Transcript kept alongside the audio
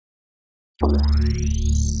Pass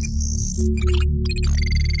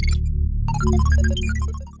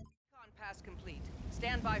complete.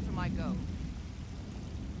 Stand by for my go.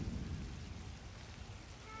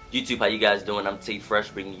 YouTube, how you guys doing? I'm Tate Fresh,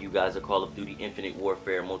 bringing you guys a Call of Duty Infinite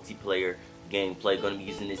Warfare multiplayer gameplay. Going to be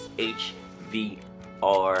using this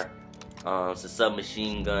HVR. It's a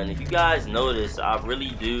submachine gun. If you guys notice, I really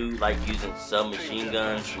do like using submachine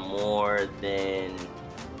guns more than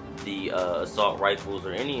the assault rifles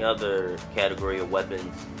or any other category of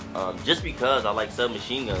weapons. Just because I like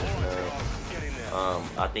submachine guns, man.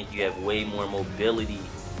 I think you have way more mobility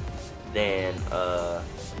than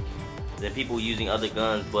people using other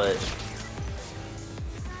guns, but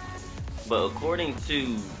according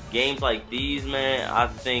to games like these, man, I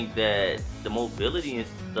think that the mobility and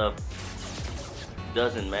stuff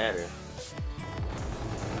doesn't matter.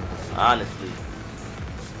 Honestly,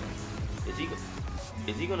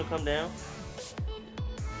 is he gonna come down?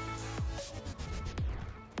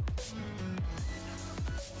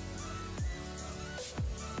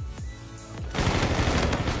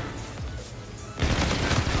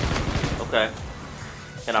 Okay.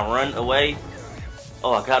 Can I run away?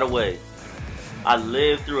 Oh, I got away. I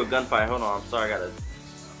lived through a gunfire. Hold on, I'm sorry, I gotta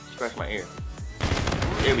scratch my ear.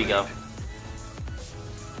 There we go.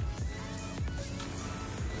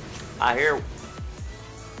 I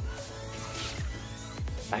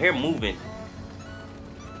hear moving.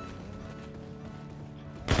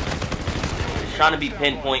 Just trying to be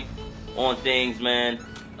pinpoint on things, man.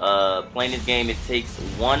 Playing this game, it takes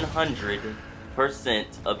 100%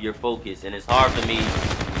 of your focus, and it's hard for me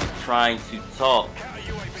trying to talk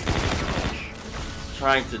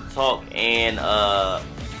and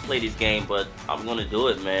play this game, but I'm gonna do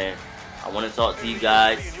it, man. I want to talk to you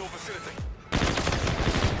guys.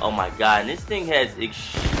 Oh my god, and this thing has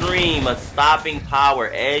extreme stopping power,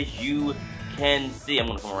 as you can see. I'm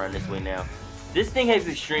gonna come around this way now. This thing has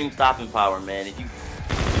extreme stopping power, man.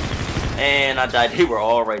 And I died. They were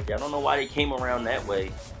all right there. I don't know why they came around that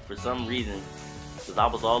way for some reason, because I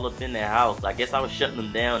was all up in their house. I guess I was shutting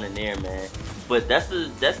them down in there, man. But that's the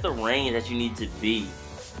range that you need to be.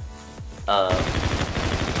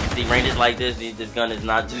 See, ranges like this gun is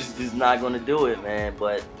not gonna do it, man.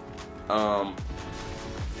 But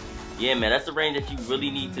yeah, man, that's the range that you really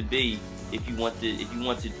need to be if you want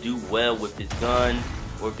to do well with this gun.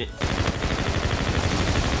 Or if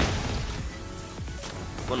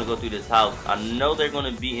I'm gonna go through this house. I know they're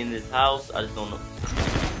gonna be in this house. I just don't know.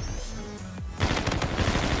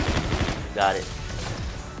 Got it.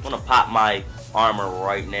 I'm gonna pop my armor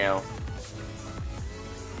right now.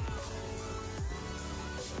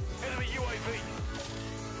 Enemy UAV.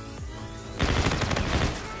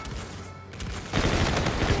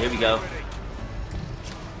 Here we go.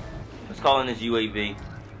 Let's call in this UAV.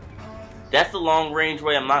 That's the long range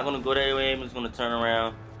way. I'm not gonna go that way. I'm just gonna turn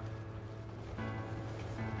around.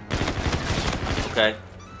 Okay.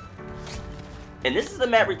 And this is the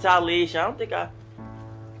map Retaliation. I don't think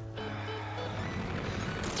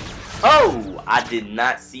Oh, I did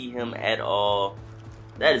not see him at all.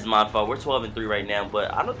 That is my fault. We're 12-3 right now,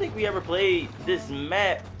 but I don't think we ever played this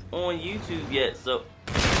map on YouTube yet. So,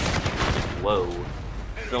 whoa.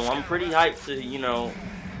 So I'm pretty hyped to, you know.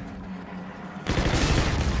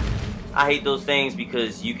 I hate those things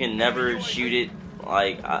because you can never shoot it.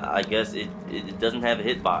 Like, I guess it doesn't have a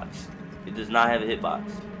hitbox. It does not have a hitbox.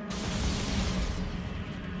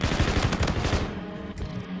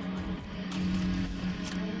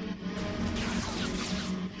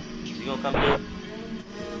 You gonna come through?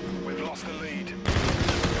 We've lost the lead.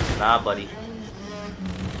 Nah, buddy.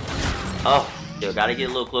 Oh, yo, gotta get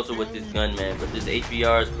a little closer with this gun, man. But this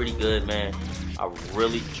HVR is pretty good, man. I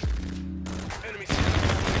really.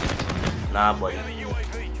 Nah, buddy.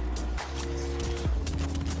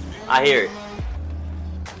 I hear it.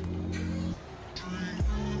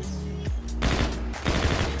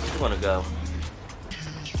 I'm gonna go.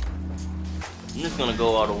 I'm just gonna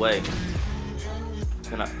go all the way.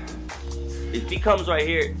 Can I? If he comes right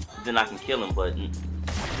here, then I can kill him. But I'm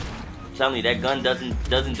telling you, that gun doesn't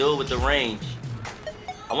do it with the range.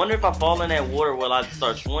 I wonder if I fall in that water, will I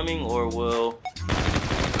start swimming or will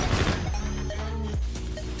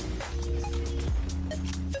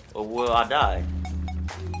I die?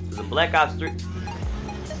 There's a Black Ops 3.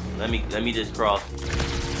 Let me just cross.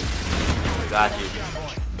 Got you.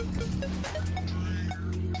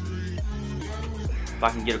 If I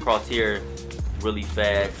can get across here really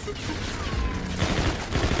fast.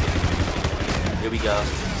 Here we go.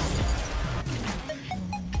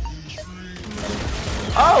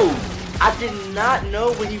 Oh! I did not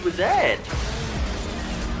know where he was at.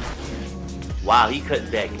 Wow, he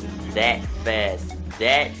cut back that fast.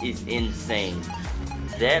 That is insane.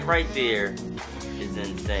 That right there is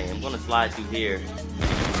insane. I'm gonna slide through here.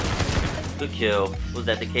 Good kill. Was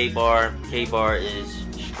that the K-bar? K-bar is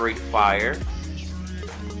straight fire.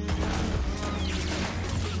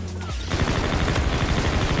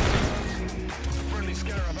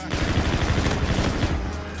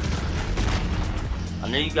 I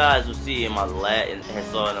know you guys will see in my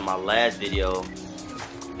saw it in my last video.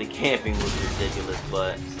 The camping was ridiculous,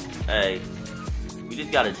 but hey, we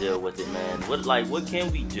just gotta deal with it, man. What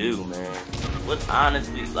can we do, man?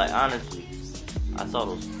 Honestly, I saw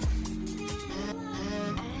those.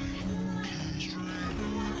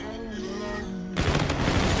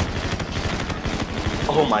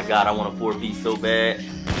 Oh my god, I want a 4-piece so bad.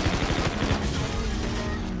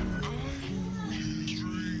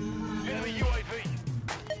 Enemy UAV.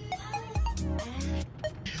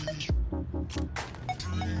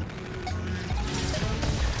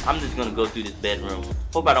 I'm just gonna go through this bedroom.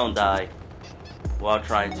 Hope I don't die while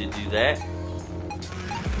trying to do that.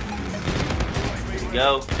 Here we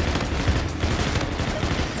go.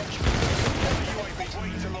 UAV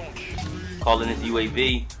waiting to launch. Calling this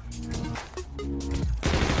UAV.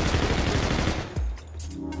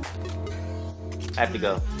 I have to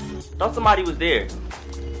go. Thought somebody was there.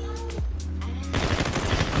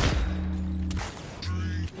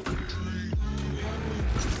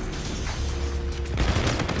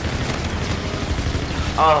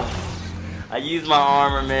 Oh, I used my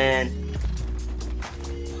armor, man.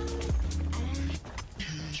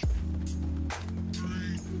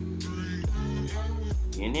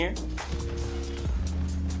 You in here?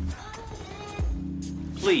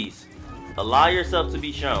 Please, allow yourself to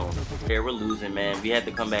be shown. Okay, we're losing, man. We have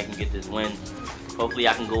to come back and get this win. Hopefully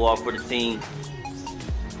I can go off for the team.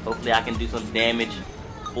 Hopefully I can do some damage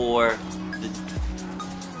for the...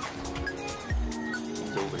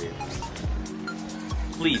 It's over there.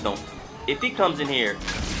 Please don't. If he comes in here...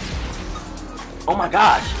 Oh my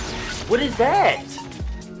gosh! What is that?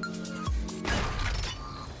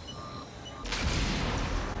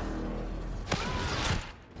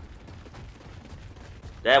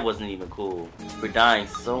 That wasn't even cool. We're dying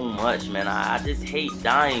so much, man. I just hate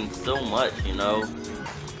dying so much, you know?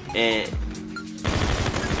 And...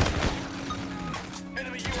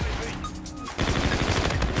 Enemy UAV.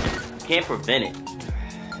 can't prevent it.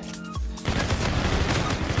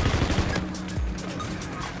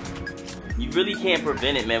 You really can't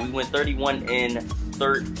prevent it, man. We went 31 and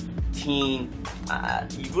 13.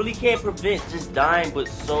 You really can't prevent just dying but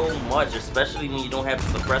so much, especially when you don't have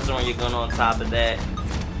a suppressor on your gun on top of that.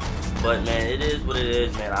 But man, it is what it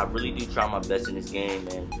is, man. I really do try my best in this game,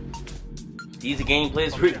 man. These are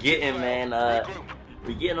gameplays we're getting, man.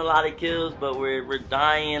 We're getting a lot of kills, but we're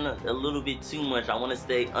dying a little bit too much. I want to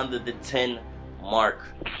stay under the 10 mark,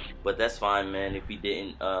 but that's fine, man. If you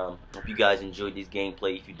didn't, hope you guys enjoyed this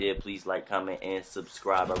gameplay. If you did, please like, comment, and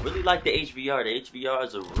subscribe. I really like the HVR. The HVR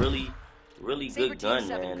is a really good gun,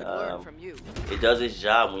 man. It does its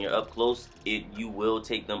job. When you're up close, you will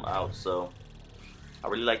take them out. So I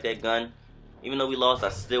really like that gun. Even though we lost, I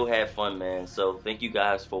still had fun, man. So thank you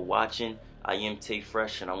guys for watching. I am Tay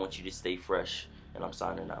Fresh, and I want you to stay fresh. And I'm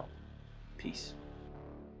signing out. Peace.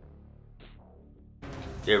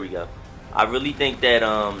 There we go. I really think that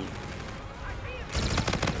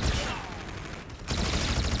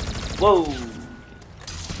whoa.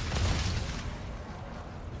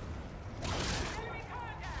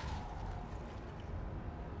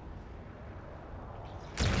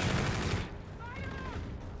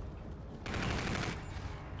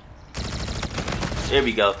 There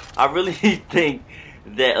we go. I really think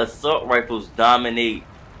that assault rifles dominate